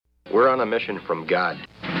We're on a mission from God.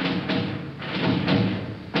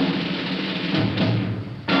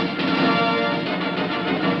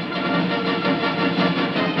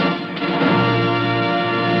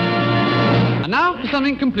 And now for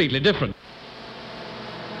something completely different.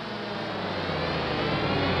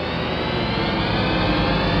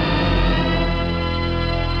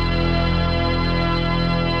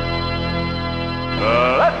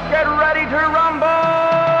 Let's get ready to rumble!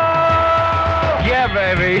 Yeah,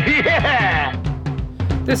 baby, yeah!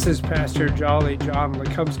 This is Pastor Jolly John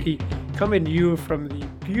Lekumsky coming to you from the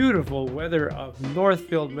beautiful weather of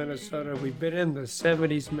Northfield, Minnesota. We've been in the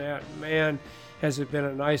 70s, Matt. Man, has it been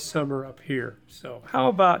a nice summer up here. So how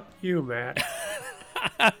about you, Matt?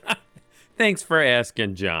 Thanks for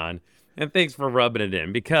asking, John. And thanks for rubbing it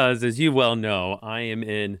in because, as you well know, I am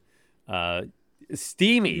in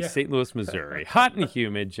steamy St. Louis, Missouri. Hot and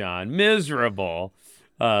humid, John. Miserable.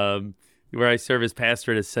 Where I serve as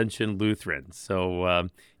pastor at Ascension Lutheran. So,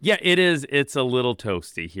 it's a little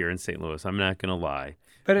toasty here in St. Louis. I'm not going to lie.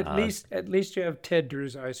 But at least you have Ted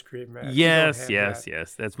Drew's ice cream, Matt.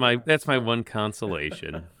 Yes. That's my one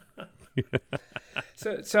consolation.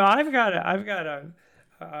 So I've got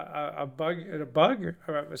a bug,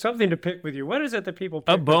 something to pick with you. What is it that people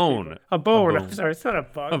pick? A bone. A bone. I'm sorry, it's not a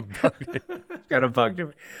bug. I've got a bug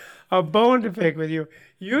to a bone to pick with you.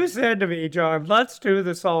 You said to me, John, let's do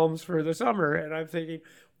the Psalms for the summer. And I'm thinking,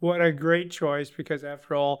 what a great choice, because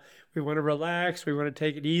after all, we want to relax. We want to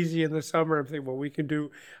take it easy in the summer. I'm thinking, well, we can do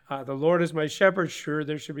the Lord is my shepherd. Sure,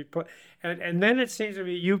 there should be. And then it seems to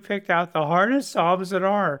me you picked out the hardest Psalms that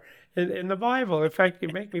are in the Bible. In fact, you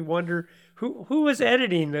make me wonder who was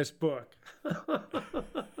editing this book.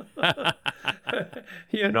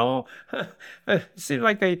 It seemed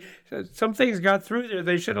like some things got through there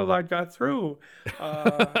they should have not got through.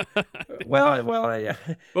 Well,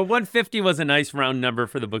 150 was a nice round number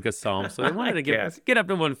for the book of Psalms, so they wanted to get up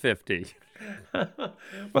to 150.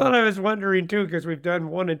 Well, I was wondering too, because we've done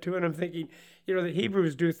 1 and 2, and I'm thinking, the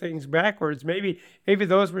Hebrews do things backwards. Maybe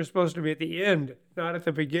those were supposed to be at the end, not at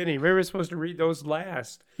the beginning. Maybe we're supposed to read those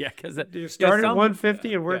last. Yeah, because do you start at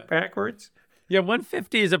 150 and work backwards? Yeah,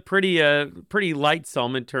 150 is a pretty light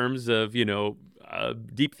psalm in terms of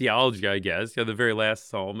deep theology, I guess. The very last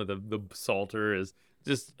psalm of the Psalter is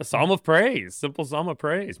just a psalm of praise, simple psalm of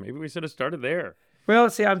praise. Maybe we should have started there. Well,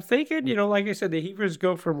 see, I'm thinking, like I said, the Hebrews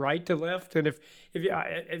go from right to left, and if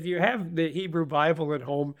you have the Hebrew Bible at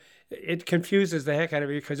home, it confuses the heck out of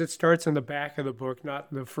you because it starts in the back of the book, not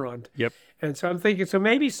in the front. Yep. And so I'm thinking, so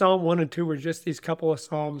maybe Psalm 1 and 2 were just these couple of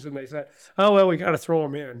psalms, and they said, oh well, we got to throw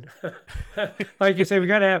them in. Like you say, we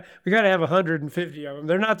got to have 150 of them.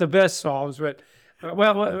 They're not the best psalms, but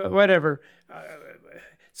whatever.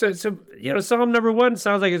 So Psalm number 1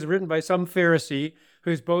 sounds like it's written by some Pharisee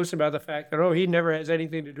who's boasting about the fact that, he never has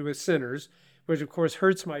anything to do with sinners, which of course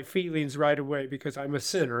hurts my feelings right away because I'm a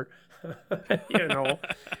sinner. I'm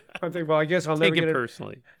thinking, well, I guess I'll never get it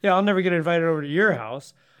personally. Yeah, I'll never get invited over to your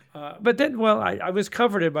house. But then, I was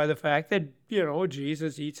comforted by the fact that,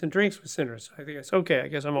 Jesus eats and drinks with sinners. I think it's okay. I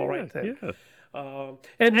guess I'm all right then. Yeah.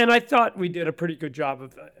 And I thought we did a pretty good job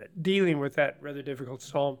of dealing with that rather difficult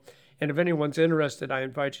psalm. And if anyone's interested, I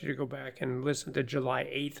invite you to go back and listen to July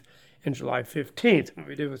 8th and July 15th, what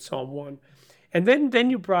we did with Psalm 1. And then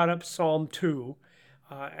you brought up Psalm 2,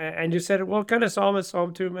 and you said, what kind of psalm is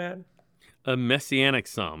Psalm 2, man? A messianic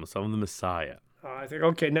psalm, a psalm of the Messiah. I think,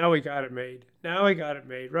 okay, now we got it made.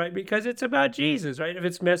 Right? Because it's about Jesus, right? If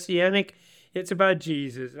it's messianic, it's about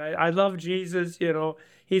Jesus. I love Jesus,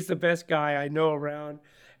 he's the best guy I know around.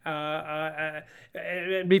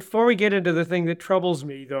 And before we get into the thing that troubles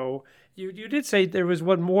me, though, you did say there was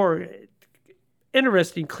one more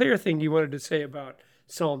interesting, clear thing you wanted to say about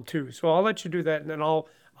Psalm 2. So I'll let you do that, and then I'll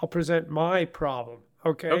present my problem.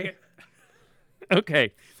 Okay.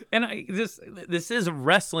 And this is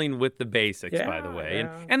wrestling with the basics, by the way.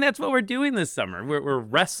 Yeah. And that's what we're doing this summer. We're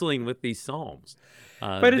wrestling with these psalms.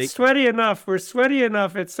 But it's sweaty enough. We're sweaty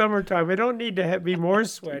enough. It's summertime. We don't need to be more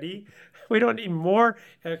sweaty. We don't need more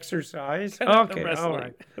exercise. Okay, all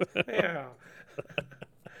right. Yeah.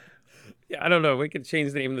 Yeah, I don't know. We could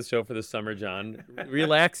change the name of the show for the summer, John.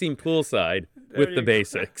 Relaxing poolside with the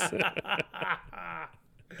basics.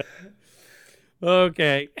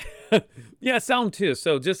 Okay. Yeah, Psalm 2.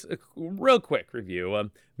 So just a real quick review.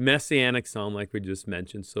 Messianic psalm, like we just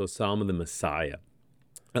mentioned. So Psalm of the Messiah.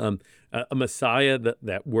 A Messiah,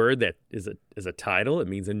 that word that is a title. It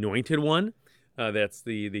means anointed one. That's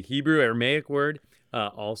the Hebrew Aramaic word.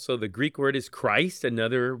 Also, the Greek word is Christ,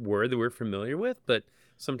 another word that we're familiar with, but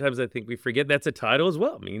sometimes I think we forget that's a title as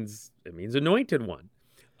well. It means anointed one.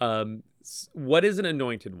 What is an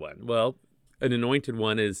anointed one? Well, an anointed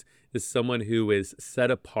one is someone who is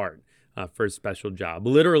set apart for a special job.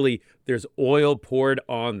 Literally, there's oil poured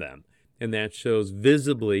on them, and that shows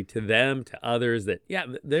visibly to them, to others, that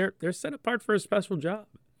they're set apart for a special job.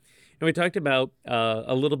 And we talked about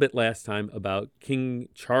a little bit last time about King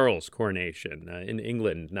Charles' coronation in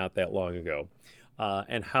England not that long ago,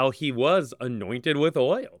 and how he was anointed with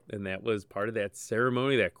oil, and that was part of that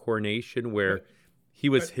ceremony, that coronation, where he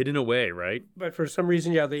was hidden away, right? But for some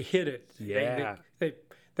reason, they hid it. Yeah.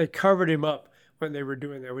 They covered him up when they were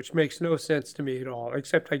doing that, which makes no sense to me at all,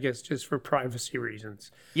 except I guess just for privacy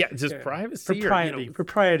reasons. Yeah, just privacy. Propriety.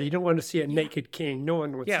 Propriety. You don't want to see a naked king. No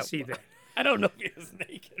one wants to see that. I don't know if he was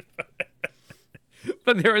naked,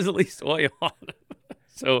 but there was at least oil on him.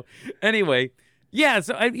 So anyway,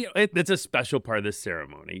 so it's a special part of the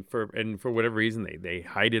ceremony for whatever reason they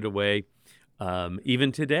hide it away,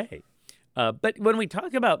 even today. But when we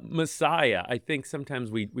talk about Messiah, I think sometimes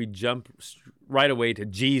we jump right away to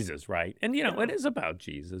Jesus, right? And, it is about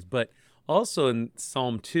Jesus. But also in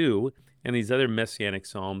Psalm 2 and these other messianic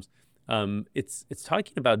psalms, it's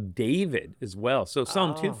talking about David as well. So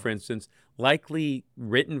Psalm 2, for instance, likely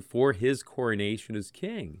written for his coronation as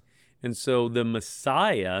king. And so the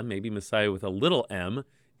Messiah, maybe Messiah with a little m,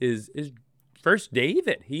 is first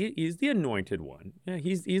David. He's the anointed one. Yeah,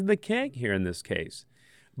 he's the king here in this case.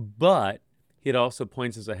 But it also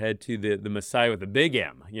points us ahead to the Messiah with a big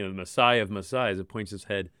M. The Messiah of Messiahs. It points us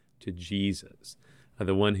ahead to Jesus,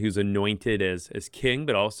 the one who's anointed as king,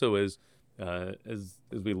 but also as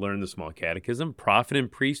we learn in the Small Catechism, prophet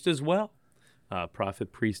and priest as well.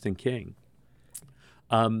 Prophet, priest, and king.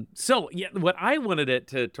 What I wanted it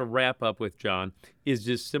to wrap up with, John, is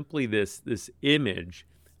just simply this image,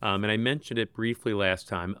 and I mentioned it briefly last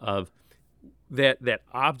time, of that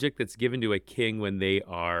object that's given to a king when they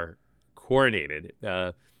are coronated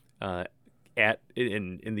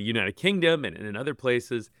in the United Kingdom and in other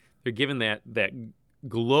places. They're given that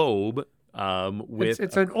globe with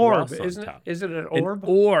it's an orb, isn't it? Is it an orb? An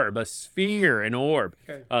orb, a sphere, an orb.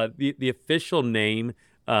 Okay. The official name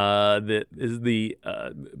that is the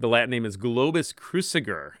Latin name is globus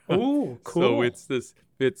cruciger. Oh, cool. So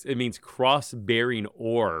it means cross-bearing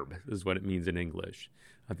orb is what it means in English.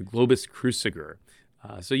 The globus cruciger.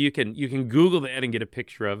 So you can Google that and get a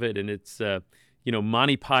picture of it, and it's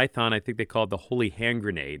Monty Python, I think they call it the holy hand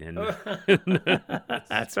grenade, and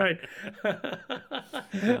that's right.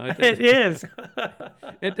 It is.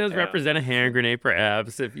 It does represent a hand grenade,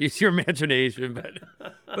 perhaps, if you use your imagination.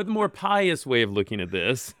 But the more pious way of looking at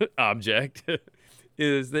this object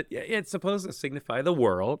is that it's supposed to signify the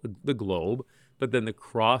world, the globe, but then the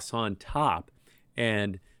cross on top,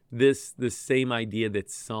 and this same idea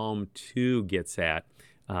that Psalm 2 gets at,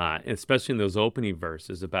 especially in those opening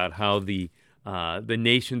verses about how the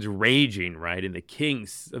nations raging, right, and the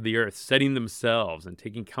kings of the earth setting themselves and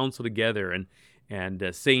taking counsel together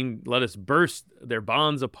and saying, "Let us burst their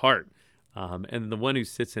bonds apart." And the one who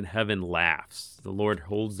sits in heaven laughs. The Lord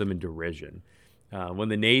holds them in derision. When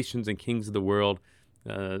the nations and kings of the world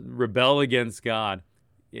rebel against God,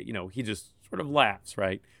 he just sort of laughs,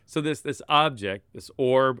 right? So this object, this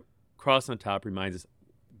orb, cross on top, reminds us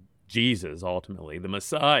Jesus, ultimately, the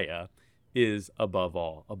Messiah, is above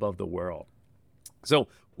all, above the world. So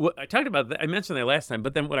what I talked about, I mentioned that last time,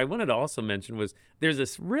 but then what I wanted to also mention was there's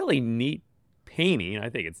this really neat painting, I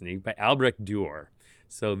think it's neat, by Albrecht Dürer.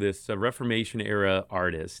 So this Reformation era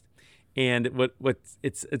artist, and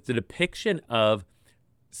it's a depiction of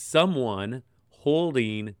someone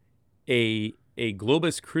holding a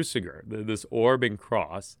globus cruciger, this orb and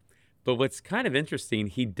cross. But what's kind of interesting,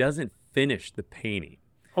 he doesn't finish the painting.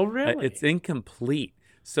 Oh, really? It's incomplete.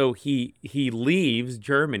 So he leaves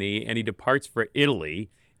Germany and he departs for Italy,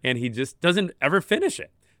 and he just doesn't ever finish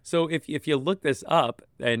it. So if you look this up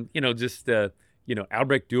and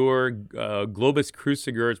Albrecht Dürer, globus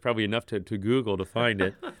cruciger is probably enough to Google to find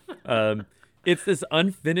it. It's this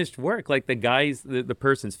unfinished work. Like the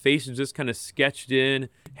person's face is just kind of sketched in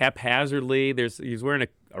haphazardly. He's wearing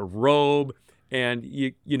a robe, and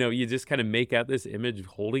you just kind of make out this image of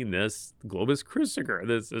holding this globus cruciger,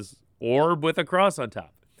 this orb with a cross on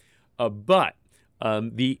top. But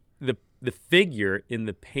the figure in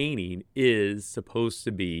the painting is supposed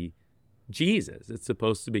to be Jesus. It's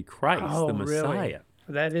supposed to be Christ, the Messiah. Really?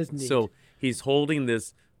 That is neat. So he's holding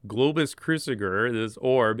this globus cruciger, this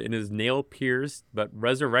orb, in his nail-pierced but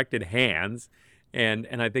resurrected hands, and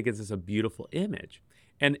I think it's just a beautiful image.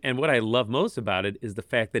 And what I love most about it is the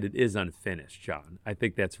fact that it is unfinished, John. I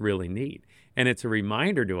think that's really neat. And it's a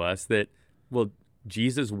reminder to us that,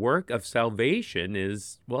 Jesus' work of salvation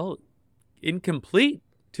is, incomplete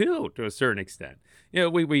too, to a certain extent.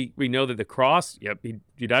 We know that the cross,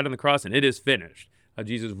 he died on the cross and it is finished.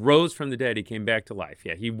 Jesus rose from the dead. He came back to life.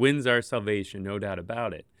 Yeah, he wins our salvation, no doubt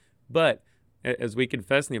about it. But as we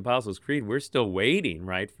confess in the Apostles' Creed, we're still waiting,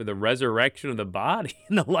 right, for the resurrection of the body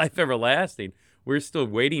and the life everlasting. We're still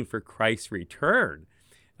waiting for Christ's return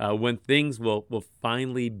when things will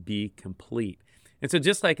finally be complete. And so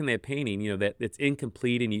just like in that painting, that it's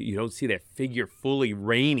incomplete and you don't see that figure fully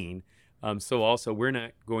reigning, so also we're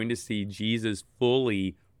not going to see Jesus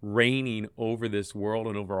fully reigning over this world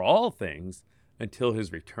and over all things until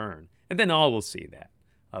his return. And then all will see that.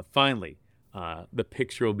 Finally, the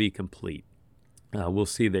picture will be complete. We'll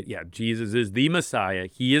see that, Jesus is the Messiah.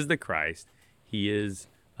 He is the Christ. He is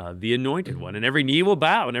the anointed one. And every knee will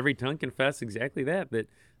bow and every tongue confess exactly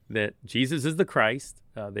that Jesus is the Christ,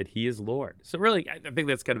 that he is Lord. So really, I think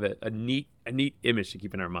that's kind of a neat image to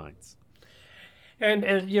keep in our minds. And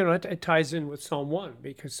it ties in with Psalm 1,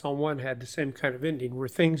 because Psalm 1 had the same kind of ending where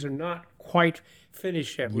things are not quite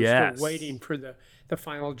finished yet. We're still waiting for the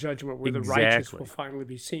final judgment where the righteous will finally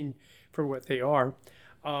be seen for what they are.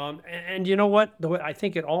 And you know what? I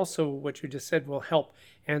think it also, what you just said, will help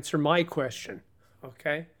answer my question.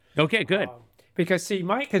 Okay? Okay, good. Because, see,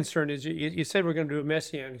 my concern is you said we're going to do a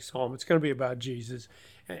messianic psalm. It's going to be about Jesus.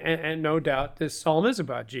 And no doubt this psalm is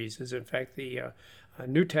about Jesus. In fact, the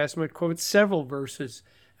New Testament quotes several verses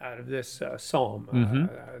out of this psalm.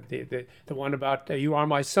 The one about, you are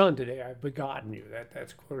my son, today I've begotten you.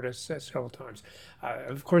 That's quoted several times.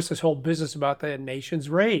 Of course, this whole business about the nation's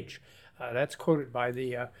rage. That's quoted by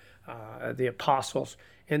the apostles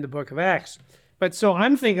in the book of Acts. But so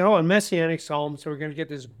I'm thinking, in Messianic Psalms, so we're going to get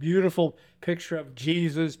this beautiful picture of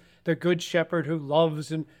Jesus, the good shepherd who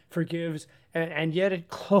loves and forgives. And yet it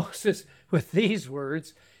closes with these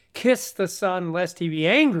words, kiss the Son, lest he be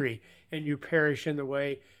angry and you perish in the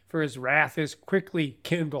way, for his wrath is quickly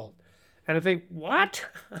kindled. And I think, what?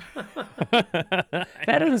 That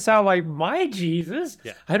doesn't sound like my Jesus.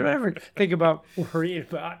 Yeah. I don't ever think about worrying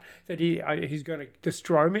about that he's going to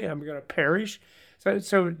destroy me. I'm going to perish.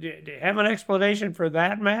 So do you have an explanation for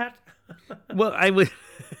that, Matt? Well, I would.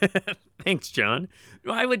 Thanks, John.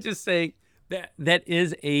 I would just say that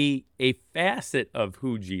is a facet of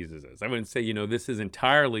who Jesus is. I wouldn't say, this is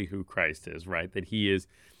entirely who Christ is, right? That he is,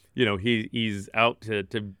 he's out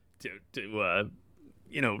to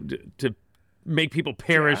make people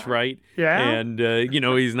perish, right? Yeah. And,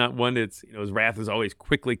 he's not one that's, his wrath is always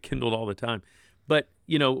quickly kindled all the time. But,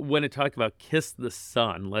 when it talked about kiss the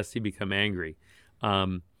Son, lest he become angry,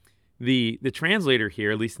 the translator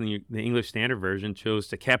here, at least in the English Standard Version, chose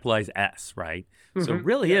to capitalize S, right? Mm-hmm. So it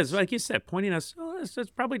really is, like you said, pointing us,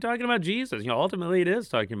 it's probably talking about Jesus. Ultimately it is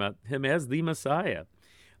talking about him as the Messiah.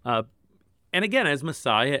 And again, as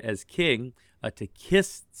Messiah, as King, to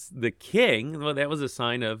kiss the king, well, that was a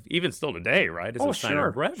sign of, even still today, right? It's a sign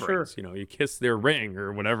of reverence. Sure. You kiss their ring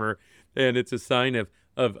or whatever, and it's a sign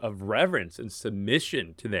of reverence and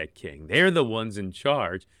submission to that king. They're the ones in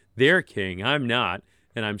charge. They're king. I'm not.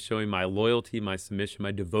 And I'm showing my loyalty, my submission,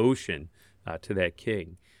 my devotion to that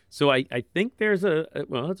king. So I think there's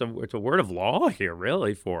it's a word of law here,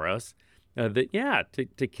 really, for us,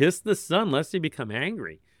 to kiss the Son, lest he become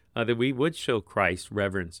angry. That we would show Christ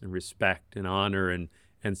reverence and respect and honor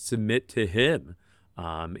and submit to him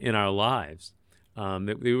in our lives.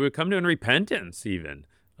 That we would come to in repentance even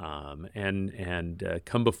and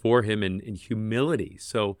come before him in humility.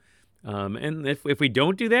 So, and if we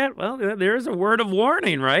don't do that, well, there is a word of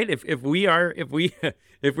warning, right? If we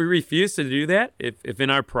refuse to do that, if in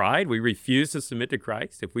our pride we refuse to submit to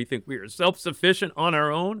Christ, if we think we are self-sufficient on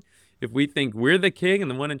our own, if we think we're the king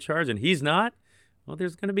and the one in charge and he's not, well,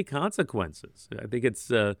 there's going to be consequences. I think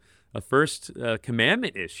it's a first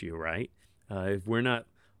commandment issue, right? If we're not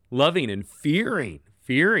loving and fearing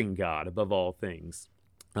God above all things,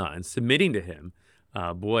 and submitting to him,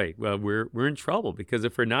 we're in trouble, because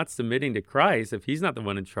if we're not submitting to Christ, if he's not the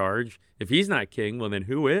one in charge, if he's not king, well, then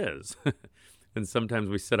who is? And sometimes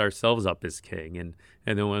we set ourselves up as king, and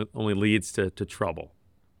it only leads to trouble.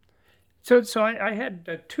 So I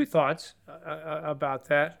had two thoughts about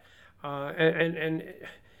that. On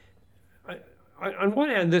one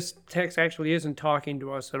hand, this text actually isn't talking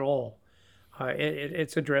to us at all.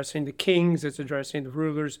 It's addressing the kings, it's addressing the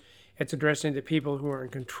rulers, it's addressing the people who are in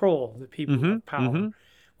control, the people who have power,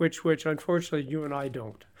 which unfortunately you and I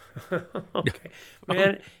don't. Okay.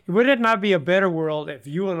 Man, would it not be a better world if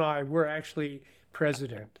you and I were actually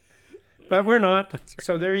president? But we're not,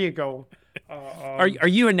 so there you go. Are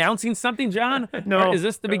you announcing something, John? No. Or is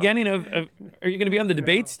this the beginning of are you going to be on the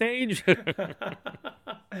debate stage?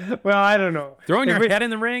 Well, I don't know. Throwing If your we- head in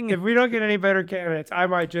the ring? If we don't get any better candidates, I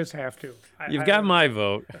might just have to. You've got my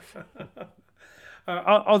vote.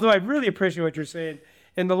 Although I really appreciate what you're saying.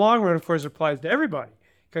 In the long run, of course, it applies to everybody.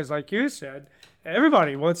 Because like you said,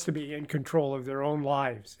 everybody wants to be in control of their own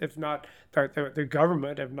lives. If not the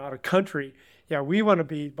government, if not a country. Yeah, we want to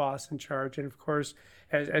be boss in charge. And of course,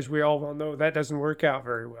 as we all well know, that doesn't work out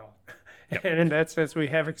very well. Yep. And in that sense, we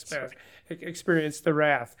have experienced the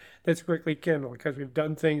wrath that's quickly kindled because we've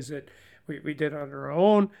done things that we did on our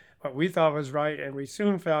own, what we thought was right, and we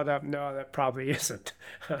soon found out, no, that probably isn't.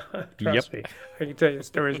 Trust me, I can tell you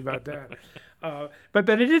stories about that. But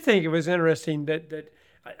I did think it was interesting that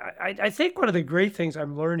I think one of the great things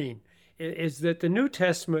I'm learning is that the New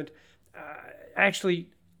Testament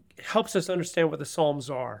actually helps us understand what the Psalms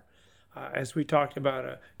are. As we talked about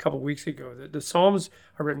a couple of weeks ago, the Psalms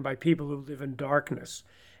are written by people who live in darkness.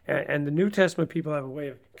 And the New Testament people have a way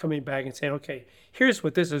of coming back and saying, okay, here's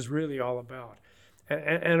what this is really all about.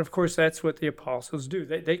 And of course, that's what the apostles do.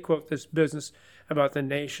 They quote this business about the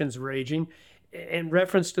nations raging in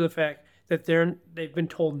reference to the fact that they've been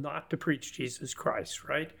told not to preach Jesus Christ,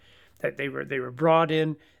 right? That they were brought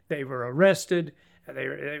in, they were arrested, and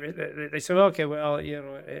they said, okay, well,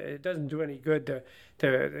 it doesn't do any good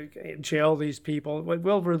to jail these people.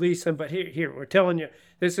 We'll release them, but here we're telling you,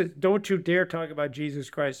 don't you dare talk about Jesus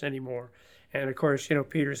Christ anymore. And of course,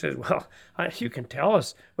 Peter says, well, you can tell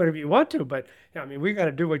us whatever you want to, but we got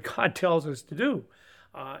to do what God tells us to do.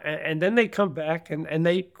 And then they come back and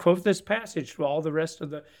they quote this passage to all the rest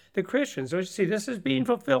of the Christians. So you see, this is being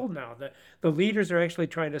fulfilled now. The leaders are actually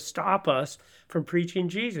trying to stop us from preaching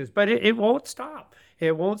Jesus, but it won't stop.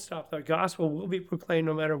 It won't stop. The gospel will be proclaimed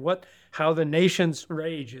no matter how the nations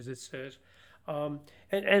rage, as it says. And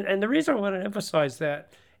the reason I want to emphasize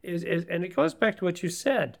that is, and it goes back to what you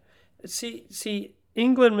said. See,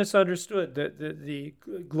 England misunderstood the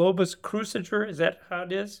globus cruciger. Is that how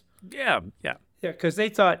it is? Yeah. Yeah, because they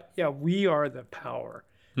thought, we are the power.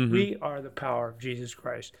 Mm-hmm. We are the power of Jesus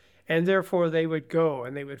Christ. And therefore they would go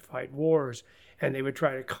and they would fight wars and they would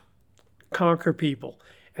try to conquer people.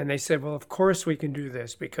 And they said, well, of course we can do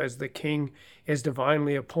this because the king is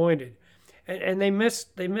divinely appointed. And they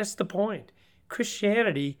missed the point.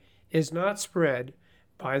 Christianity is not spread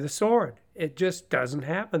by the sword. It just doesn't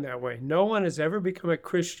happen that way. No one has ever become a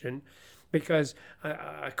Christian because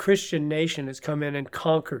a Christian nation has come in and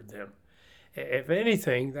conquered them. If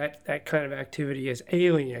anything, that kind of activity has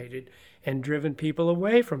alienated and driven people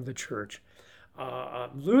away from the church.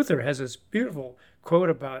 Luther has this beautiful quote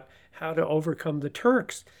about how to overcome the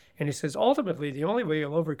Turks. And he says, ultimately, the only way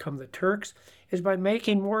you'll overcome the Turks is by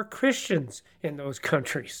making more Christians in those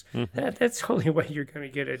countries. Mm-hmm. That's the only way you're going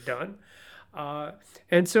to get it done.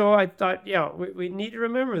 And so I thought, we need to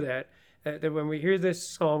remember that when we hear this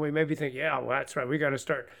song, we maybe think, well, that's right. We got to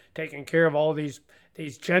start taking care of all these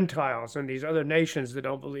Gentiles and these other nations that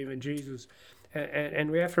don't believe in Jesus. And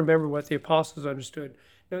we have to remember what the apostles understood.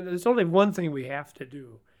 No, there's only one thing we have to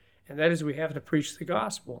do, and that is we have to preach the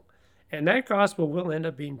gospel. And that gospel will end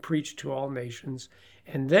up being preached to all nations.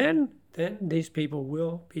 And then these people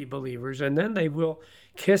will be believers, and then they will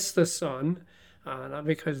kiss the Son, not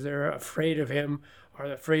because they're afraid of him or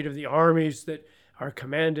afraid of the armies that are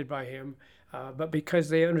commanded by him, but because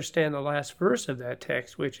they understand the last verse of that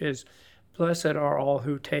text, which is, blessed are all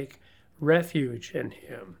who take refuge in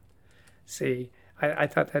him. See, I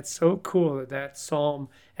thought that's so cool that psalm,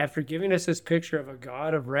 after giving us this picture of a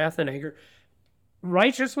God of wrath and anger,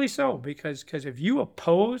 righteously so, because if you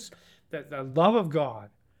oppose the love of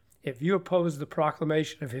God, if you oppose the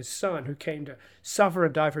proclamation of his Son who came to suffer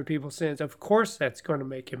and die for people's sins, of course that's going to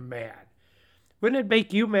make him mad. Wouldn't it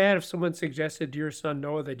make you mad if someone suggested to your son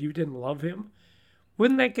Noah that you didn't love him?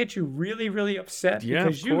 Wouldn't that get you really, really upset? Yeah,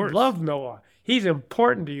 because of you course. love Noah. He's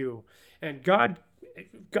important to you. And God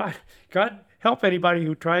help anybody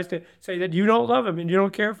who tries to say that you don't love him and you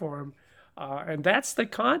don't care for him. And that's the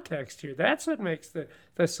context here. That's what makes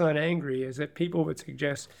the Son angry, is that people would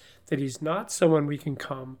suggest that he's not someone we can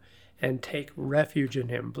come and take refuge in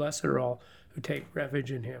him. Blessed are all who take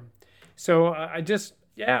refuge in him. So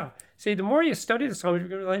see, the more you study the Psalms, you're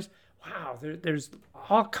going to realize, wow, there's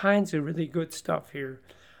all kinds of really good stuff here.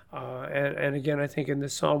 And again, I think in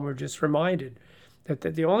this psalm, we're just reminded that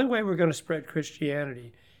the only way we're going to spread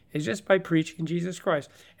Christianity is just by preaching Jesus Christ.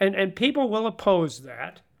 And people will oppose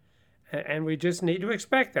that. And we just need to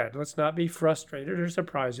expect that. Let's not be frustrated or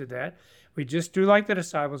surprised at that. We just do like the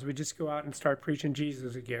disciples. We just go out and start preaching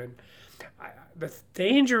Jesus again. The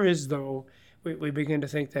danger is, though, we begin to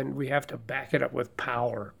think then we have to back it up with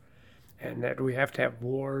power and that we have to have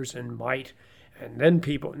wars and might. And then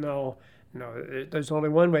people, no, No, there's only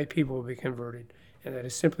one way people will be converted, and that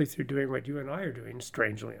is simply through doing what you and I are doing,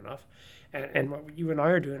 strangely enough. And what you and I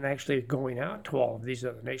are doing, actually going out to all of these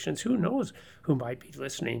other nations. Who knows who might be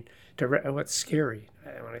listening to what's scary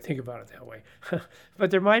when I think about it that way. But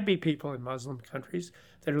there might be people in Muslim countries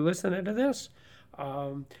that are listening to this.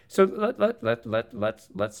 So let's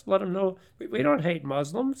let them know we don't hate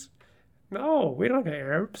Muslims. No, we don't hate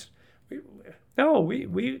Arabs. We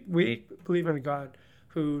believe in a God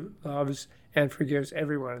who loves and forgives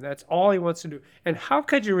everyone, and that's all he wants to do. And how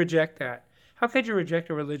could you reject that? How could you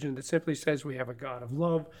reject a religion that simply says we have a God of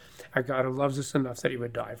love, a God who loves us enough that he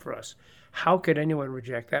would die for us? How could anyone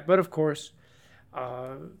reject that? But of course,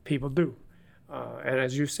 people do. And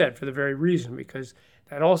as you said, for the very reason, because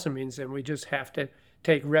that also means then we just have to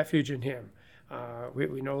take refuge in him.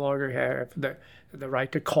 We no longer have the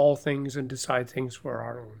right to call things and decide things for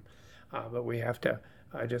our own, but we have to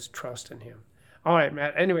just trust in him. All right,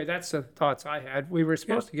 Matt. Anyway, that's the thoughts I had. We were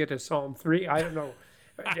supposed to get to Psalm 3. I don't know.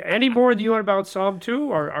 Any more do you want about Psalm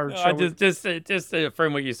 2? Or just to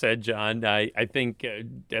affirm what you said, John, I think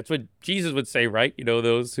that's what Jesus would say, right?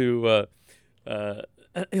 Those who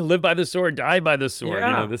live by the sword, die by the sword.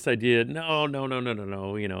 Yeah. This idea, no.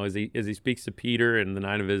 As he speaks to Peter in the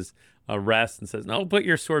night of his arrest and says, no, put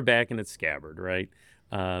your sword back in its scabbard, right?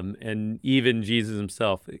 And even Jesus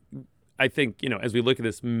himself, I think, as we look at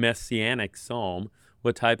this messianic psalm,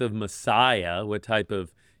 what type of Messiah, what type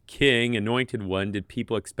of king, anointed one did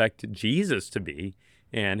people expect Jesus to be?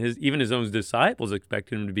 And even his own disciples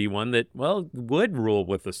expected him to be one that, would rule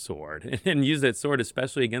with the sword and use that sword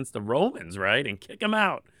especially against the Romans, right? And kick them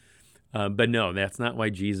out. But no, that's not why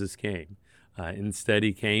Jesus came. Instead,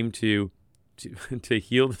 he came to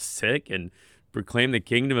heal the sick and proclaim the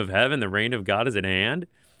kingdom of heaven, the reign of God is at hand,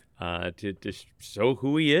 to show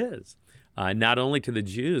who he is, not only to the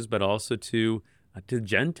Jews, but also to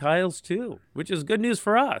Gentiles too, which is good news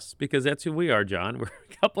for us because that's who we are, John. We're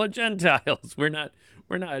a couple of Gentiles. We're not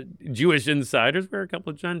Jewish insiders. We're a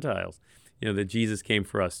couple of Gentiles. That Jesus came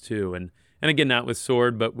for us too, and again, not with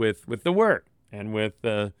sword, but with the word and with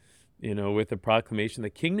with the proclamation, the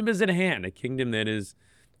kingdom is at hand, a kingdom that is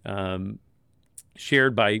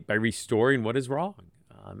shared by restoring what is wrong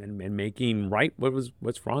and making right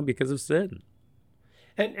what's wrong because of sin.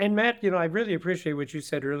 And Matt, I really appreciate what you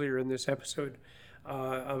said earlier in this episode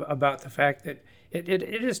about the fact that it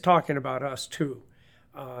is talking about us too.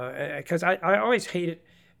 Because I always hate it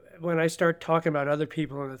when I start talking about other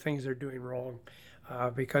people and the things they're doing wrong.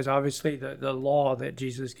 Because obviously the law that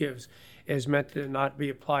Jesus gives is meant to not be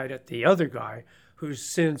applied at the other guy whose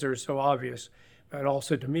sins are so obvious, but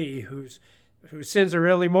also to me whose sins are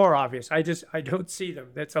really more obvious. I don't see them.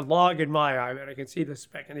 That's a log in my eye, but I can see the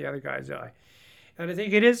speck in the other guy's eye. And I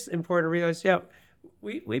think it is important to realize,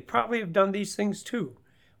 we probably have done these things too.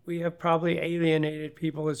 We have probably alienated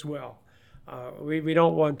people as well. We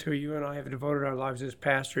don't want to. You and I have devoted our lives as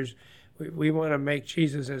pastors. We want to make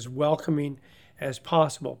Jesus as welcoming as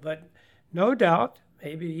possible. But no doubt,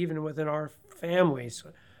 maybe even within our families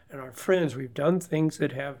and our friends, we've done things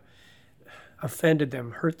that have offended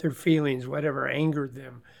them, hurt their feelings, whatever, angered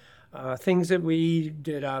them, things that we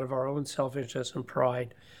did out of our own selfishness and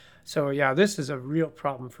pride. So, this is a real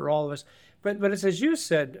problem for all of us. But it's as you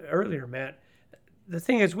said earlier, Matt, the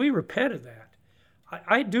thing is we repent of that.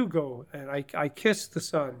 I do go and I kiss the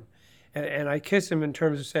Son, and I kiss him in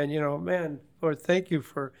terms of saying, man, Lord, thank you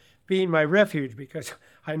for being my refuge, because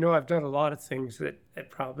I know I've done a lot of things that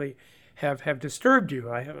probably have disturbed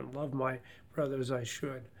you. I haven't loved my brother as I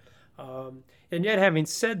should. And yet, having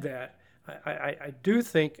said that, I do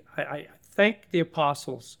think, I thank the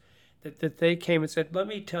apostles that they came and said, let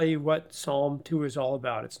me tell you what Psalm 2 is all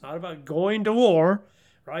about. It's not about going to war,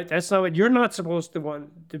 right? That's not what, you're not supposed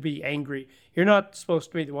to be angry. You're not supposed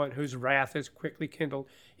to be the one whose wrath is quickly kindled.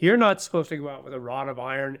 You're not supposed to go out with a rod of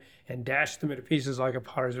iron and dash them into pieces like a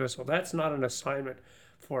potter's vessel. That's not an assignment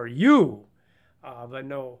for you. But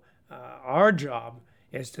no, our job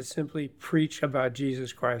is to simply preach about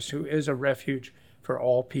Jesus Christ, who is a refuge for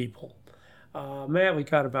all people. Matt, we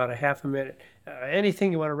got about a half a minute.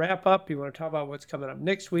 Anything you want to wrap up? You want to talk about what's coming up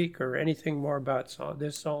next week or anything more about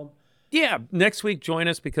this psalm? Yeah, next week, join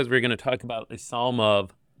us because we're going to talk about a psalm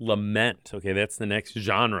of lament. Okay, that's the next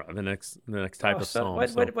genre, the next type of psalm.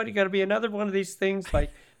 What do you got to be another one of these things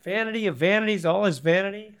like vanity of vanities, all is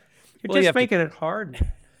vanity? You're just making it hard.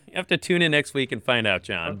 You have to tune in next week and find out,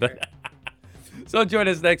 John. Okay. But so join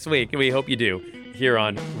us next week, and we hope you do, here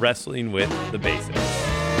on Wrestling with the Basics.